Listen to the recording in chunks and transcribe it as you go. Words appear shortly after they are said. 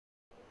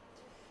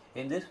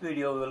In this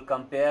video, we will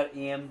compare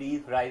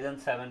AMD's Ryzen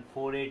 7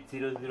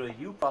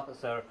 4800U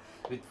processor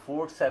with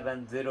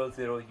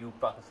 4700U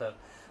processor.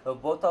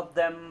 Both of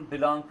them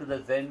belong to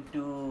the Zen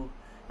 2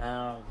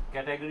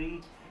 category,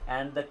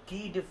 and the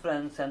key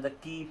difference and the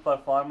key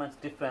performance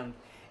difference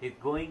is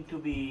going to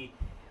be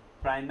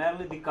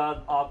primarily because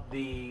of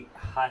the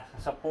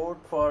support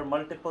for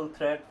multiple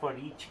threads for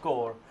each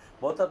core.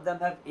 Both of them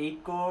have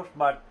 8 cores,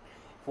 but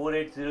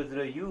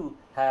 4800U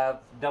has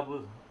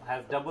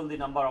double the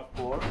number of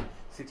cores,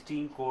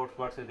 16 cores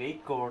versus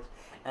 8 cores,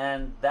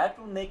 and that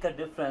will make a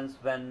difference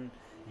when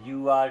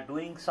you are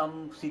doing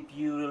some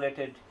CPU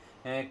related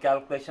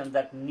calculation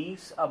that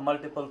needs a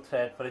multiple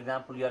thread. For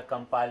example, you are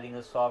compiling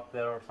a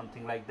software or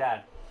something like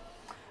that.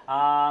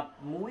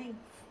 Moving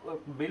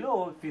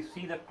below, if you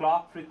see the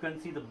clock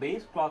frequency, the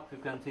base clock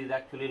frequency is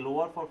actually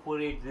lower for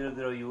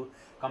 4800U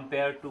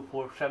compared to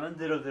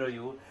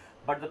 4700U,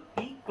 but the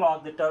peak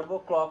clock, the turbo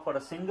clock for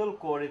a single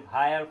core, is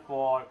higher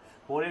for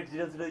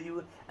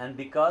 4800U, and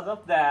because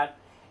of that,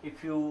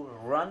 if you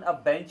run a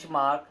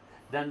benchmark,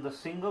 then the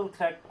single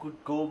thread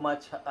could go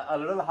a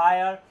little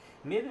higher,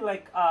 maybe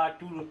like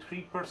 2 to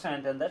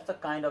 3%, and that's the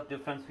kind of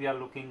difference we are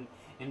looking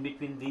in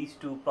between these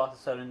two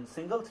processors in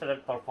single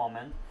threaded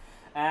performance.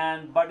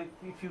 But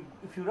if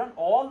you run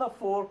all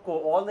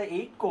the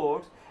 8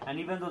 cores, and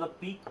even though the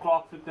peak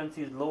clock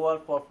frequency is lower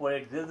for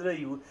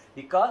 4800U,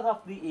 because of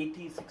the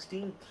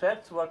 16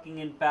 threads working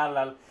in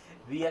parallel,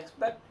 we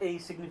expect a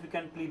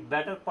significantly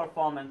better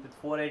performance with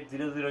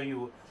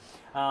 4800U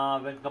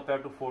when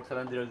compared to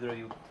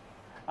 4700U.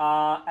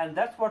 And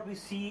that's what we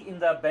see in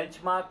the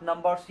benchmark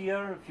numbers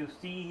here. If you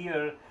see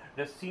here,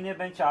 the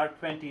Cinebench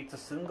R20, it's a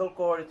single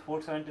core, it's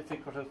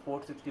 476 versus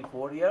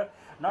 464 here.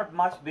 Not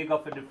much big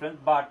of a difference,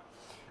 but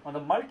on the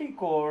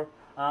multi-core,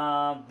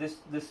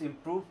 this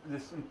improves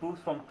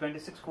from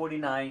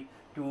 2649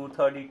 to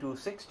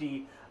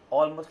 3260,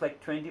 almost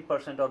like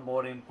 20% or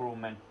more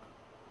improvement.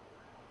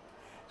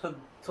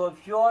 So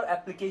if your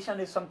application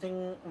is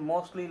something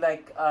mostly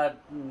like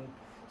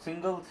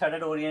single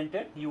threaded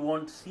oriented, you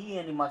won't see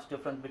any much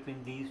difference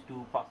between these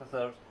two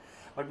processors.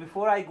 But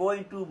before I go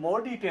into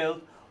more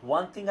details,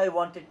 one thing I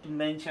wanted to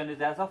mention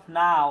is, as of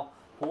now,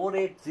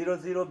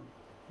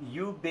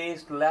 4800U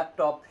based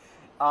laptop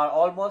are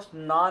almost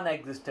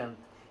non-existent.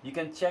 You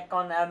can check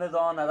on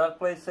Amazon, other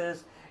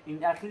places.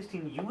 At least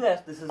in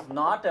US, this is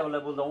not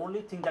available. The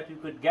only thing that you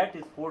could get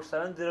is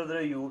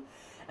 4700U,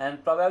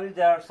 and probably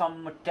there are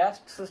some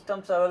test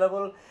systems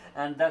available,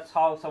 and that's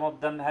how some of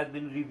them have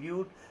been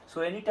reviewed.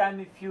 So anytime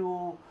if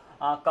you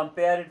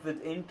compare it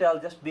with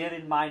Intel, just bear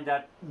in mind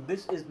that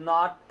this is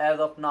not as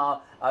of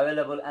now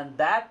available, and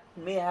that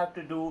may have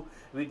to do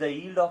with the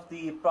yield of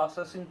the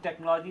processing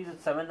technologies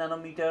at 7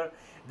 nanometer.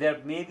 There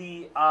may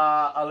be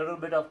a little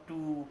bit of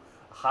too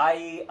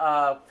high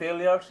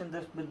failures in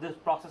with this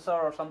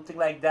processor or something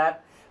like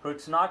that. So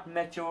it's not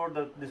mature,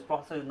 this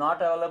processor is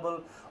not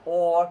available,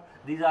 or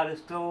these are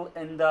still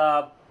in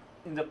the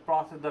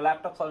process, the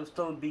laptops are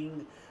still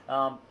being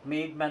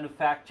made,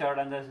 manufactured,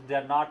 and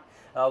they're not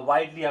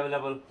widely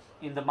available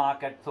in the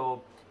market.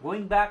 So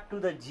going back to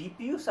the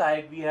GPU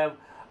side, we have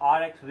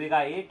RX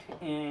Vega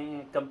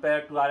 8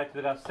 compared to RX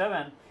Vega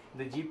 7.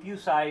 The GPU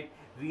side,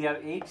 we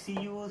have 8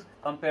 CUs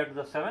compared to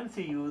the 7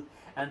 CUs,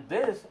 and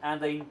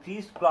the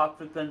increased clock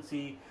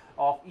frequency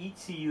of each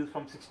CU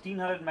from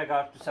 1600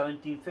 MHz to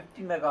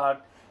 1750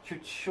 MHz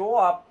should show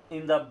up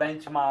in the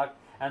benchmark,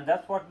 and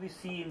that's what we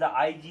see in the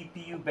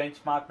iGPU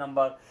benchmark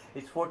number.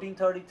 It's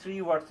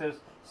 1433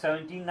 versus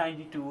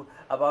 1792,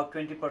 about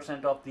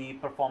 20% of the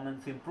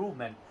performance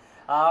improvement.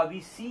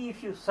 We see,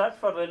 if you search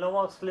for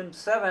Lenovo Slim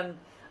 7,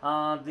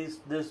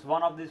 this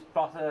one of these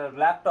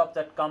laptops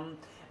that come,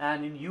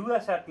 and in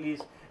US at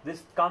least,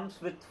 this comes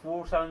with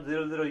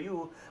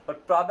 4700U,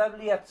 but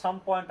probably at some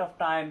point of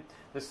time,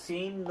 the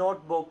same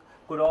notebook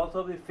could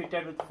also be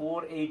fitted with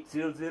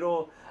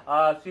 4800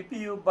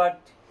 CPU, but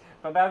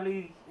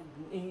probably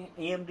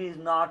AMD is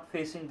not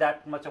facing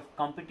that much of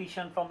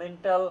competition from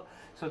Intel,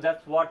 so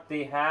that's what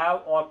they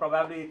have, or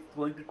probably it's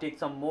going to take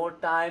some more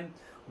time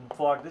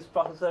for this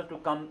processor to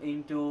come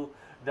into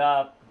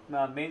the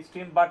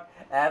mainstream. But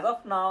as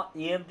of now,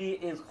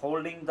 AMD is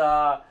holding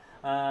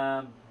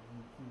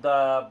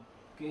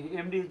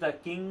AMD is the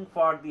king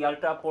for the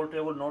ultra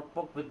portable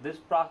notebook with this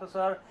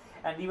processor,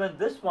 and even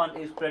this one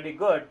is pretty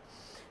good.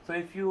 So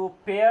if you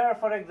pair,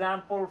 for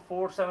example,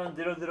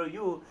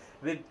 4700U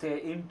with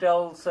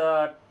Intel's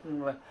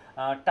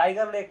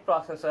Tiger Lake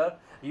processor,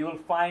 you will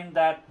find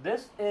that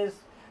this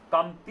is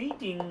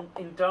competing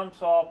in terms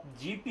of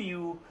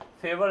GPU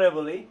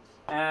favorably,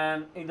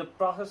 and in the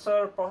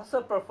processor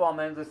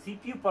performance, the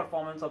CPU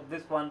performance of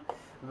this one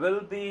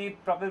will be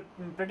probably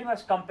pretty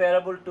much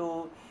comparable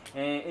to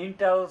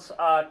Intel's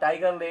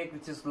Tiger Lake,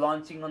 which is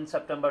launching on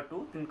September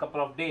 2 in a couple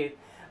of days.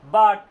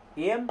 But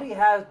AMD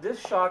has this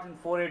shot in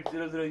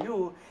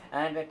 4800U,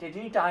 and at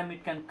any time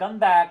it can come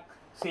back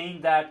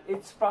saying that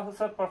its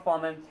processor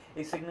performance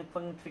is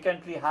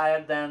significantly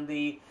higher than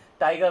the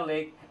Tiger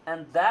Lake,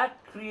 and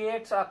that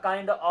creates a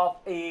kind of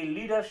a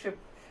leadership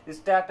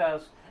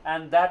status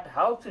and that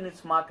helps in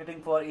its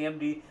marketing for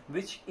AMD,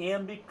 which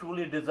AMD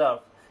truly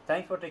deserves.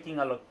 Thanks for taking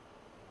a look.